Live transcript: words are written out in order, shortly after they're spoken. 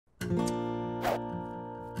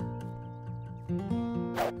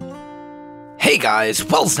Hey guys,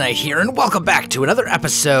 Welsknight here, and welcome back to another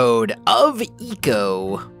episode of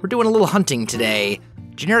Eco. We're doing a little hunting today.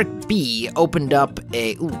 Generic B opened up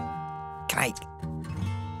a... Ooh, can I...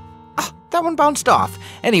 Oh, that one bounced off.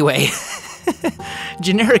 Anyway,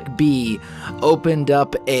 Generic B opened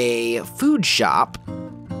up a food shop,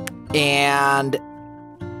 and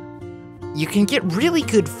you can get really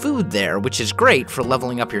good food there, which is great for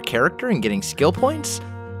leveling up your character and getting skill points.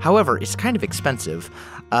 However, it's kind of expensive.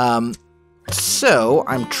 So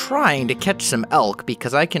I'm trying to catch some elk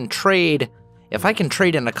because I can trade, if I can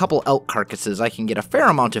trade in a couple elk carcasses, I can get a fair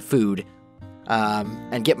amount of food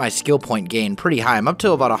and get my skill point gain pretty high. I'm up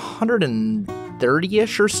to about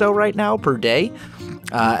 130-ish or so right now per day,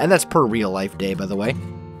 and that's per real life day, by the way.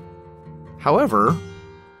 However,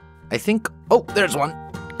 I think, oh, there's one.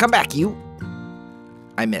 Come back, you.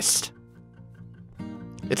 I missed.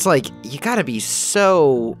 It's like, you gotta be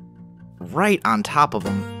so right on top of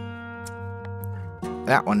them.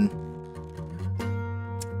 That one.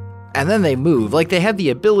 And then they move. Like, they have the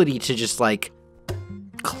ability to just, like,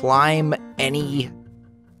 climb any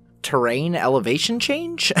terrain elevation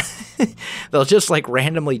change. They'll just, like,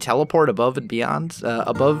 randomly teleport above and beyond,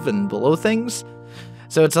 above and below things.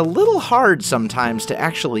 So it's a little hard sometimes to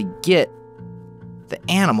actually get the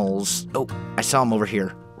animals. Oh, I saw him over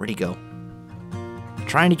here. Where'd he go?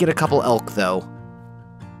 Trying to get a couple elk, though.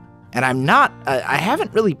 And I'm not, I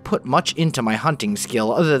haven't really put much into my hunting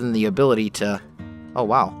skill other than the ability to, oh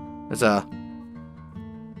wow, there's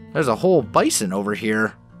a whole bison over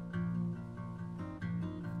here.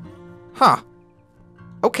 Huh.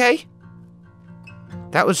 Okay.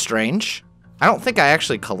 That was strange. I don't think I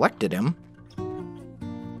actually collected him.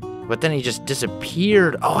 But then he just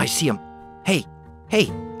disappeared. Oh, I see him. Hey, hey,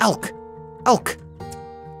 elk, elk.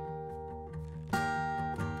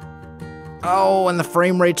 Oh, and the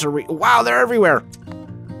frame rates are... Wow, they're everywhere.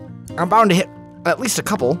 I'm bound to hit at least a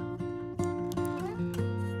couple.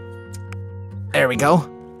 There we go.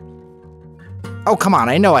 Oh, come on.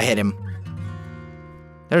 I know I hit him.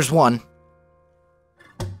 There's one.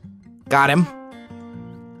 Got him.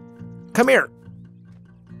 Come here.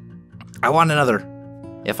 I want another.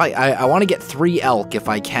 If I want to get 3 elk if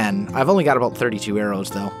I can. I've only got about 32 arrows,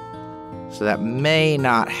 though. So that may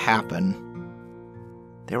not happen.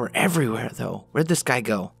 They were everywhere, though. Where'd this guy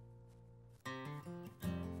go?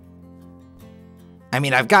 I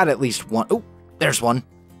mean, I've got at least one. Oh, there's one.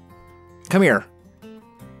 Come here.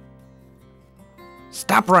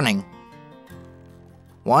 Stop running.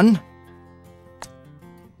 One.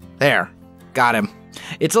 There. Got him.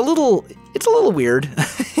 It's a little weird.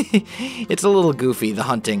 It's a little goofy, the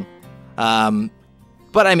hunting. But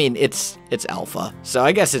I mean, it's alpha. So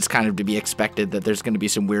I guess it's kind of to be expected that there's going to be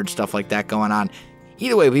some weird stuff like that going on.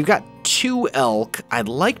 Either way, we've got 2 elk. I'd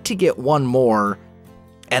like to get 1 more,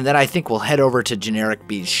 and then I think we'll head over to Generic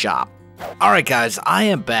B's shop. Alright guys, I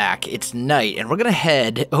am back. It's night, and we're gonna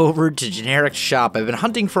head over to Generic's shop. I've been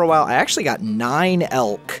hunting for a while. I actually got 9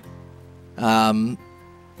 elk,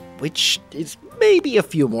 which is maybe a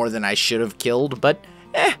few more than I should have killed, but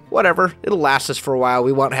whatever. It'll last us for a while.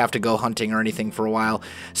 We won't have to go hunting or anything for a while.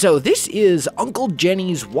 So this is Uncle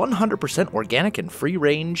Jenny's 100% organic and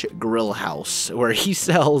free-range grill house, where he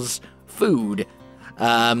sells food.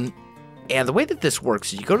 And the way that this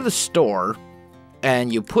works is you go to the store,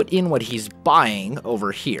 and you put in what he's buying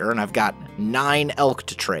over here, and I've got 9 elk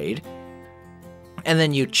to trade. And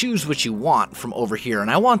then you choose what you want from over here,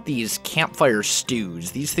 and I want these campfire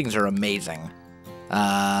stews. These things are amazing.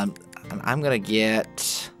 And I'm going to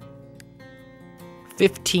get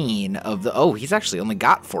 15 of the... Oh, he's actually only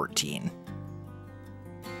got 14.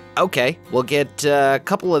 Okay, we'll get a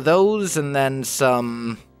couple of those and then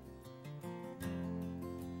some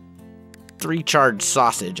 3-charged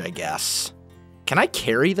sausage, I guess. Can I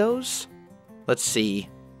carry those? Let's see.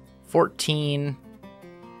 14.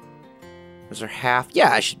 Those are half.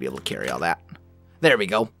 Yeah, I should be able to carry all that. There we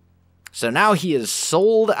go. So now he is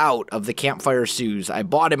sold out of the campfire stews. I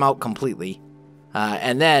bought him out completely.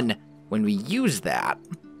 And then when we use that,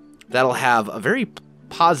 that'll have a very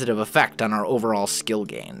positive effect on our overall skill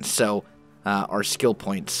gains. So, our skill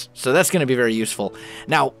points. So that's going to be very useful.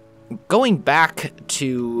 Now, going back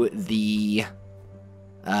to the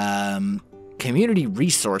Community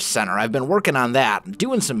Resource Center, I've been working on that.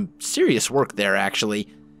 Doing some serious work there, actually.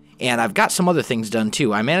 And I've got some other things done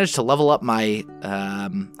too. I managed to level up my,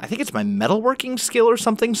 I think it's my metalworking skill or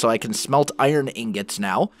something, so I can smelt iron ingots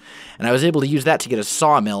now. And I was able to use that to get a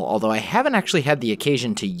sawmill, although I haven't actually had the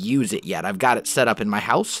occasion to use it yet. I've got it set up in my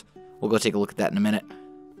house. We'll go take a look at that in a minute.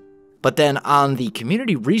 But then on the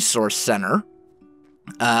Community Resource Center,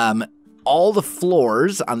 All the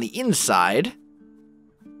floors on the inside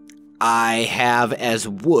I have as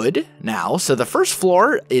wood now. So the first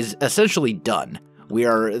floor is essentially done.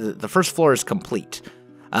 The first floor is complete.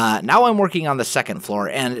 Now I'm working on the second floor,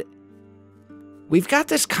 and we've got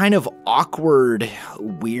this kind of awkward,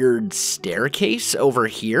 weird staircase over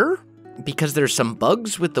here because there's some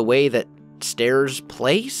bugs with the way that stairs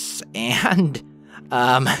place, and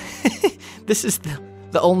this is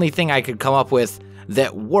the only thing I could come up with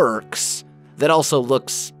that works, that also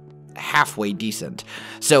looks halfway decent.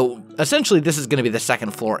 So essentially this is going to be the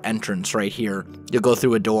second floor entrance right here. You'll go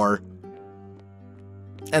through a door,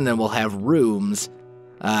 and then we'll have rooms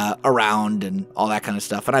around and all that kind of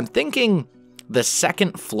stuff. And I'm thinking the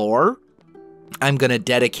second floor I'm going to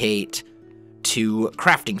dedicate to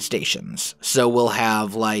crafting stations. So we'll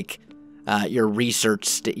have like your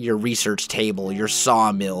research table, your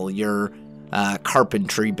sawmill, your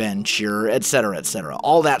carpentry bench, your et cetera, et cetera.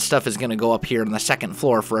 All that stuff is going to go up here on the second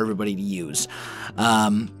floor for everybody to use.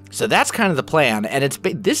 So that's kind of the plan, and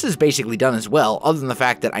this is basically done as well, other than the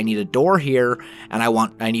fact that I need a door here, and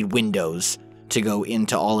I need windows to go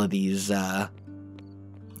into all of these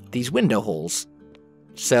window holes.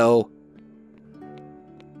 So,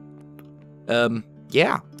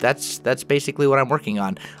 yeah, that's basically what I'm working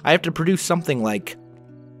on. I have to produce something like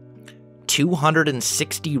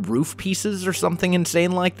 260 roof pieces or something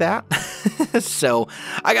insane like that. So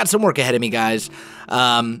I got some work ahead of me, guys.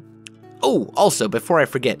 Oh, also, before I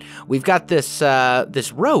forget, we've got this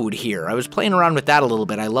road here. I was playing around with that a little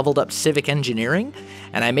bit. I leveled up civic engineering,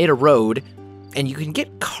 and I made a road, and you can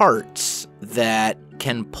get carts that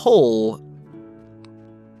can pull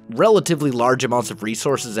relatively large amounts of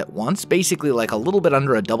resources at once, basically like a little bit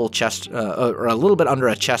under a double chest, or a little bit under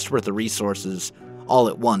a chest worth of resources all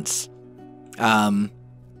at once.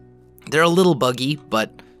 They're a little buggy,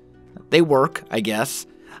 but they work, I guess.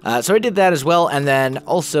 So I did that as well, and then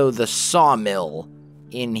also the sawmill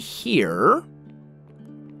in here.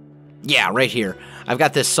 Yeah, right here. I've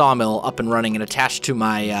got this sawmill up and running and attached to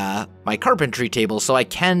my my carpentry table, so I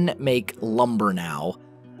can make lumber now,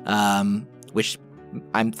 which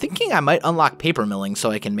I'm thinking I might unlock paper milling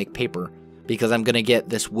so I can make paper, because I'm going to get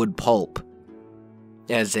this wood pulp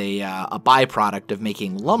as a byproduct of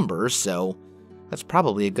making lumber, so that's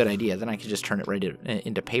probably a good idea. Then I could just turn it right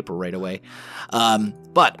into paper right away.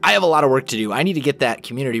 But I have a lot of work to do. I need to get that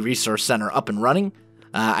community resource center up and running.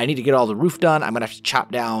 I need to get all the roof done. I'm going to have to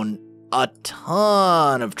chop down a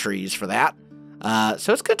ton of trees for that.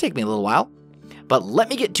 So it's going to take me a little while. But let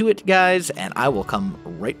me get to it, guys, and I will come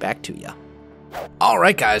right back to you. All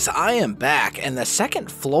right, guys, I am back, and the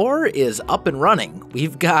second floor is up and running.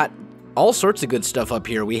 We've got all sorts of good stuff up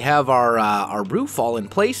here. We have our roof all in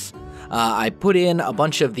place. I put in a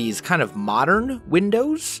bunch of these kind of modern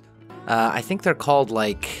windows. I think they're called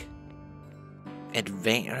like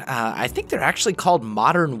I think they're actually called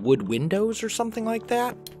modern wood windows or something like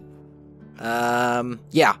that.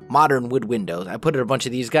 Yeah, modern wood windows. I put in a bunch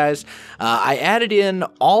of these guys. I added in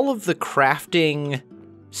all of the crafting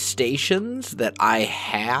stations that I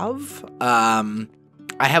have.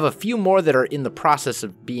 I have a few more that are in the process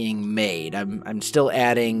of being made. I'm still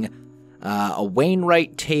adding a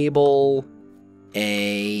Welsknight table,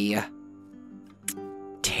 a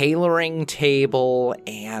tailoring table,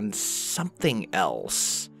 and something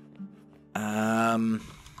else.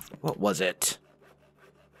 What was it?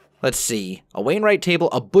 Let's see. A Welsknight table,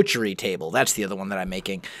 a butchery table. That's the other one that I'm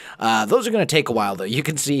making. Those are going to take a while, though. You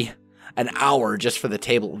can see an hour just for the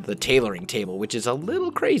tailoring table, which is a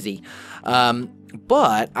little crazy.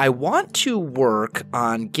 But I want to work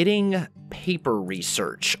on getting paper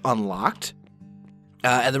research unlocked.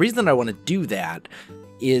 And the reason that I want to do that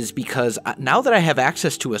is because now that I have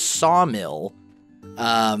access to a sawmill,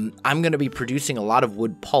 I'm going to be producing a lot of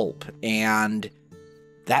wood pulp, and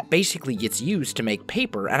that basically gets used to make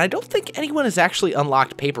paper. And I don't think anyone has actually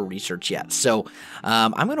unlocked paper research yet. So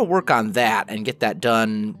I'm going to work on that and get that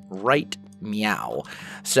done right meow.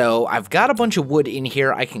 So I've got a bunch of wood in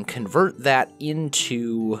here. I can convert that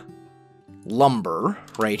into lumber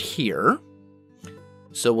right here.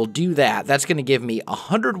 So we'll do that. That's going to give me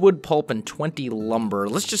 100 wood pulp and 20 lumber.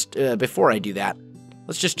 Let's just, before I do that,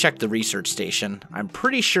 let's just check the research station. I'm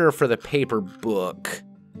pretty sure for the paper book,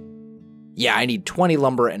 yeah, I need 20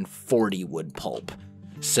 lumber and 40 wood pulp.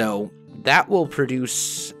 So that will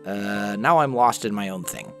produce, now I'm lost in my own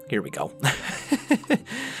thing. Here we go.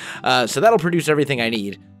 So that'll produce everything I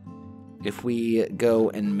need. If we go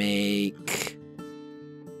and make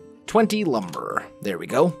 20 lumber, there we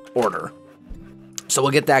go, order. So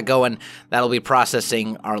we'll get that going. That'll be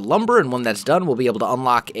processing our lumber, and when that's done, we'll be able to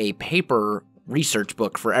unlock a paper research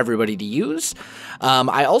book for everybody to use.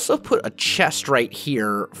 I also put a chest right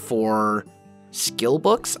here for skill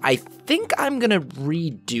books. I think I'm going to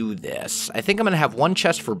redo this. I think I'm going to have one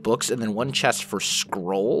chest for books and then one chest for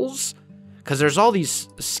scrolls, because there's all these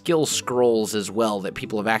skill scrolls as well that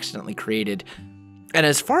people have accidentally created. And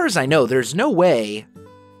as far as I know, there's no way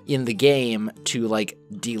in the game to, like,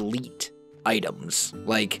 delete items.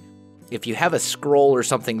 Like, if you have a scroll or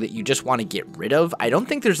something that you just want to get rid of, I don't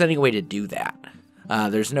think there's any way to do that.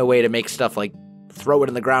 There's no way to make stuff like throw it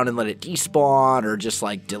in the ground and let it despawn, or just,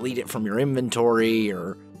 like, delete it from your inventory,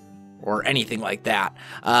 or anything like that.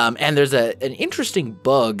 And there's an interesting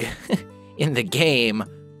bug in the game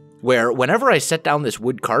where whenever I set down this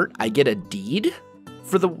wood cart, I get a deed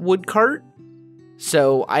for the wood cart.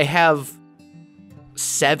 So I have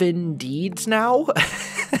 7 deeds now,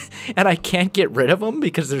 and I can't get rid of them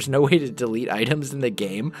because there's no way to delete items in the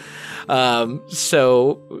game.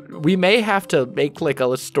 So we may have to make like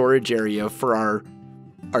a storage area for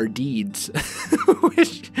our deeds,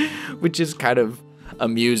 which is kind of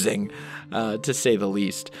amusing, to say the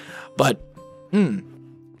least. But,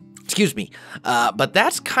 excuse me. But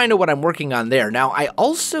that's kind of what I'm working on there. Now, I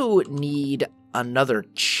also need another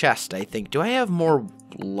chest, I think. Do I have more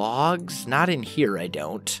logs? Not in here, I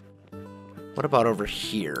don't. What about over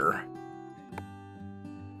here?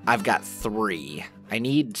 I've got 3. I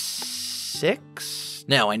need 6?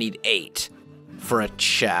 No, I need 8 for a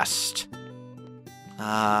chest.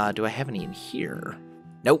 Do I have any in here?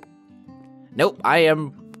 Nope. Nope, I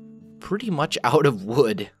am pretty much out of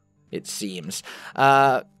wood, it seems.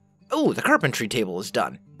 Oh, the carpentry table is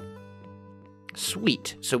done.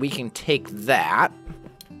 Sweet. So we can take that,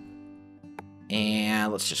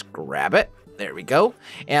 and let's just grab it. There we go.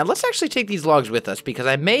 And let's actually take these logs with us, because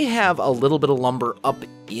I may have a little bit of lumber up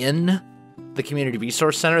in the community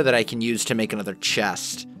resource center that I can use to make another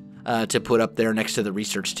chest to put up there next to the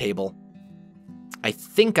research table. I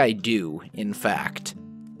think I do, in fact.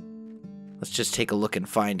 Let's just take a look and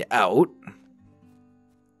find out.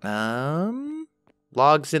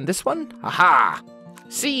 Logs in this one? Aha!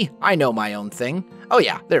 See, I know my own thing. Oh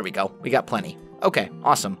yeah, there we go. We got plenty. Okay,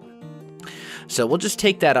 awesome. So we'll just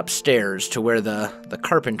take that upstairs to where the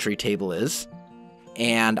carpentry table is,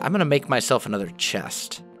 and I'm going to make myself another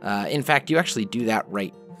chest. In fact, you actually do that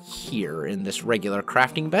right here in this regular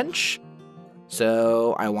crafting bench.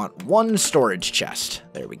 So I want 1 storage chest.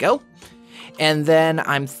 There we go. And then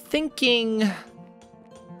I'm thinking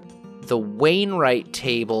the Wainwright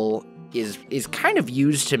table is kind of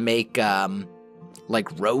used to make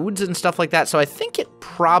like roads and stuff like that. So I think it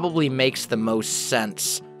probably makes the most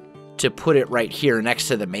sense to put it right here next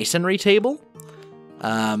to the masonry table.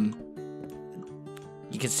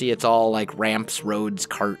 You can see it's all like ramps, roads,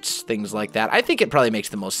 carts, things like that. I think it probably makes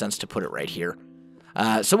the most sense to put it right here.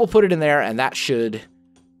 So we'll put it in there, and that should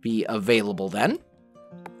be available then.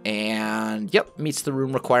 And yep, meets the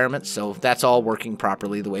room requirements, so that's all working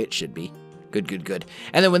properly the way it should be. Good, good, good.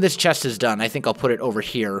 And then when this chest is done, I think I'll put it over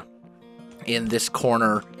here in this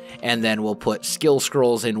corner, and then we'll put skill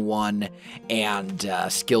scrolls in one and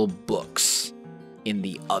skill books in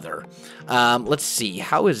the other. Let's see,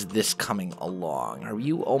 how is this coming along? Are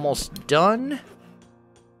you almost done?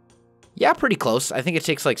 Yeah, pretty close. I think it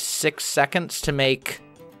takes like 6 seconds to make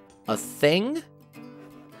a thing.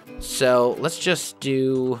 So let's just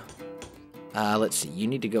do, let's see, you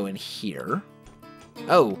need to go in here.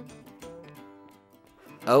 Oh.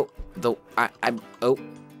 Oh, I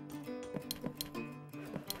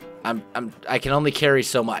can only carry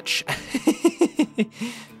so much.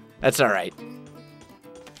 That's all right.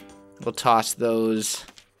 We'll toss those.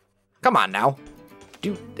 Come on now.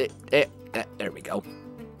 There we go.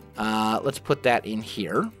 Let's put that in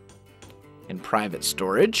here in private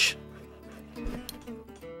storage.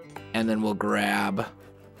 And then we'll grab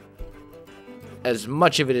as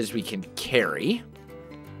much of it as we can carry.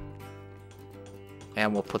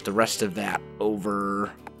 And we'll put the rest of that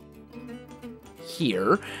over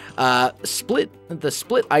here. The split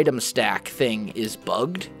item stack thing is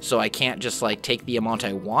bugged, so I can't just like take the amount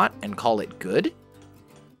I want and call it good,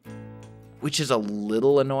 which is a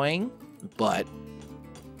little annoying, but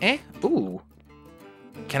ooh.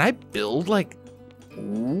 Can I build like,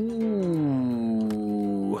 ooh.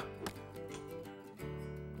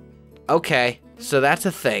 Okay, so that's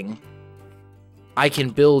a thing. I can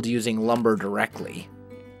build using lumber directly.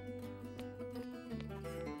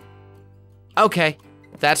 Okay,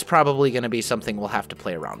 that's probably going to be something we'll have to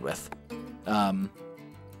play around with.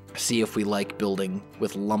 See if we like building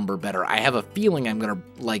with lumber better. I have a feeling I'm going to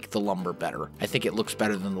like the lumber better. I think it looks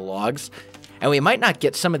better than the logs. And we might not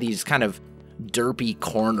get some of these kind of derpy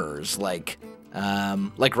corners like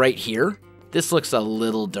right here. This looks a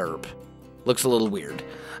little derp. Looks a little weird.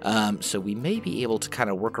 So we may be able to kind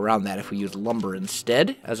of work around that if we use lumber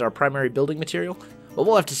instead as our primary building material. But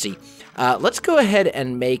we'll have to see. Let's go ahead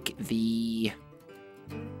and make the...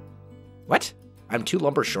 What? I'm 2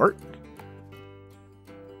 lumber short?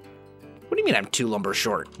 What do you mean I'm 2 lumber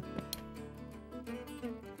short?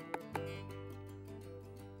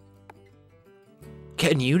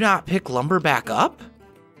 Can you not pick lumber back up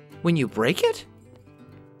when you break it?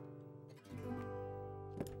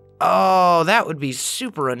 Oh, that would be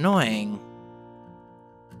super annoying.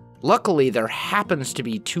 Luckily, there happens to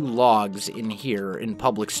be 2 logs in here in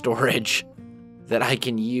public storage that I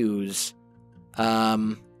can use.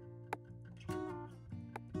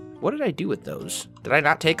 What did I do with those? Did I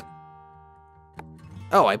not take...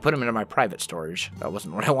 Oh, I put them into my private storage. That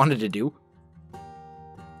wasn't what I wanted to do.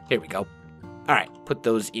 Here we go. All right, put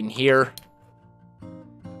those in here.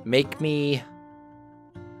 Make me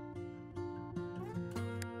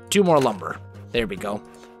 2 more lumber. There we go.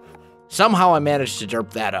 Somehow I managed to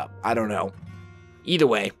derp that up. I don't know. Either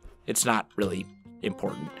way, it's not really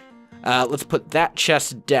important. Let's put that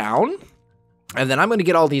chest down. And then I'm going to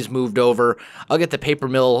get all these moved over. I'll get the paper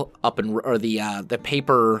mill up and... Or the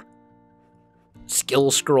paper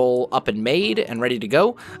skill scroll up and made and ready to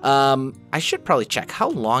go. I should probably check. How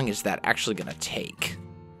long is that actually going to take?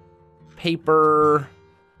 Paper...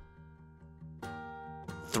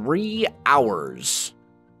 3 hours.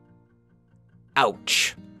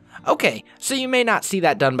 Ouch. Okay, so you may not see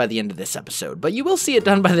that done by the end of this episode, but you will see it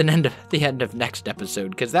done by the end of next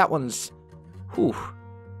episode, because that one's... Whew.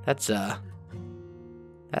 That's a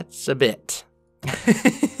bit.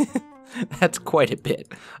 That's quite a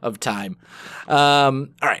bit of time. All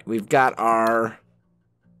right, we've got our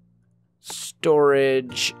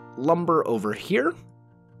storage lumber over here.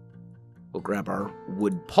 We'll grab our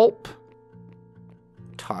wood pulp.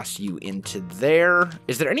 Toss you into there.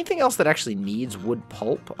 Is there anything else that actually needs wood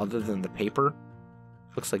pulp other than the paper?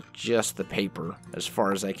 Looks like just the paper, as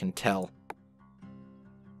far as I can tell.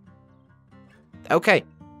 Okay.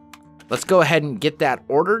 Let's go ahead and get that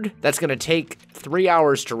ordered. That's going to take 3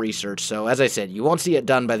 hours to research. So, as I said, you won't see it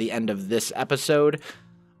done by the end of this episode.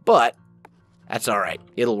 But that's all right.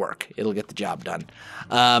 It'll work. It'll get the job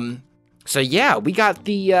done. So, yeah, we got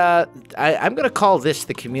the... I'm going to call this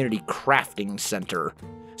the Community Crafting Center.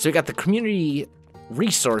 So, we got the Community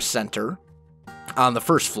Resource Center on the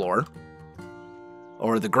first floor.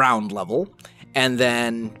 Or the ground level. And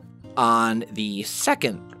then on the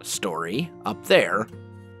second story up there...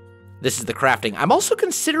 This is the crafting. I'm also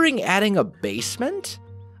considering adding a basement,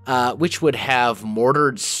 which would have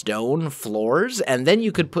mortared stone floors, and then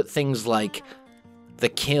you could put things like the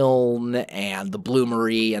kiln and the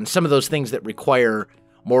bloomery and some of those things that require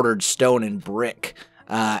mortared stone and brick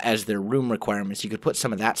as their room requirements. You could put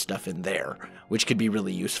some of that stuff in there, which could be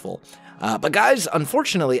really useful. But guys,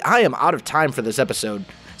 unfortunately, I am out of time for this episode.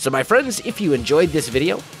 So my friends, if you enjoyed this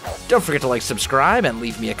video, don't forget to like, subscribe, and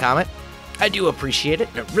leave me a comment. I do appreciate it,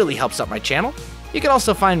 and it really helps out my channel. You can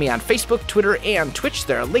also find me on Facebook, Twitter, and Twitch.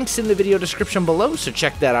 There are links in the video description below, so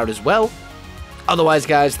check that out as well. Otherwise,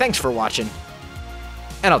 guys, thanks for watching,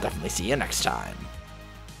 and I'll definitely see you next time.